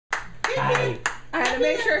I had to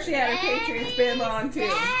make sure she had her Patriots bib on too.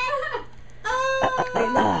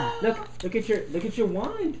 Look at your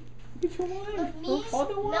wand. Look at your wand. Hold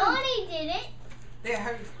the wand. Nobody did it. There,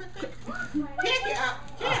 hurry, quickly. Take it out.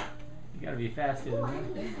 Yeah. You gotta be faster than that.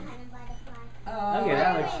 Oh, Look at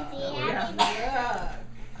Alex. yeah.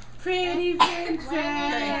 Pretty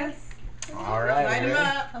princess. All right. Light him ready?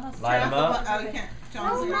 up. Light him up. Oh, you can't.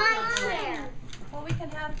 Oh, my chair. Well, we can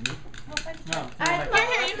have. No.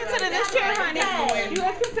 Here, you consider this chair, honey. You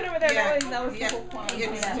guys consider with Yeah. that was the whole point.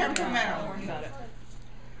 It's temperamental.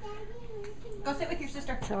 Go sit with your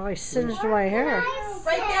sister. So I singed my hair.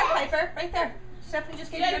 Right there, Piper. Right there. Stephanie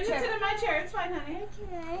just gave you Yeah, your you chair. consider my chair. It's fine, honey.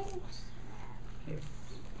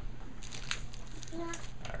 All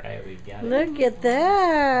right, we've got it. Look at All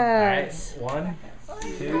that. right, 1,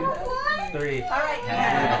 2, 3.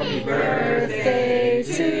 Happy birthday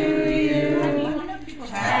to you.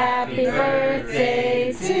 Happy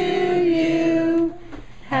birthday to you.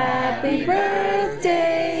 Happy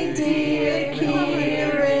birthday, dear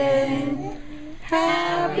Kieran.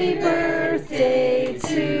 Happy birthday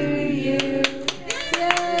to you.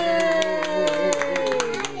 Yay!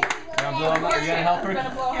 You wanna blow him up? You gonna help her?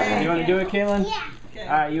 You wanna do it, Kaylin? Yeah. Okay.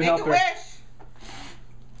 All right, you Make help a her. wish.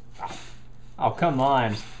 Oh, come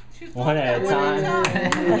on. She's One at a time. Good job. Put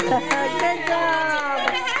the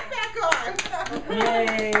hat back on.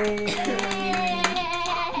 Yay! Yay.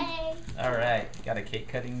 All right, got a cake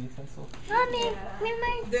cutting utensil? Mommy, where's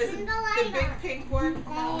my There's the big pink one.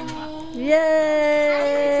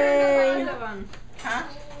 Yay! Huh?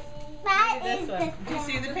 That is the Do you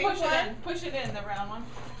see the pink Push it one? in. Push it in, the round one.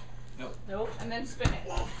 Nope. And then spin it.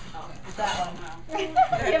 Oh, That one. you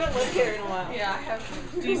haven't lived here in a while. Yeah, I have.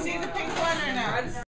 Do you see the pink one or not?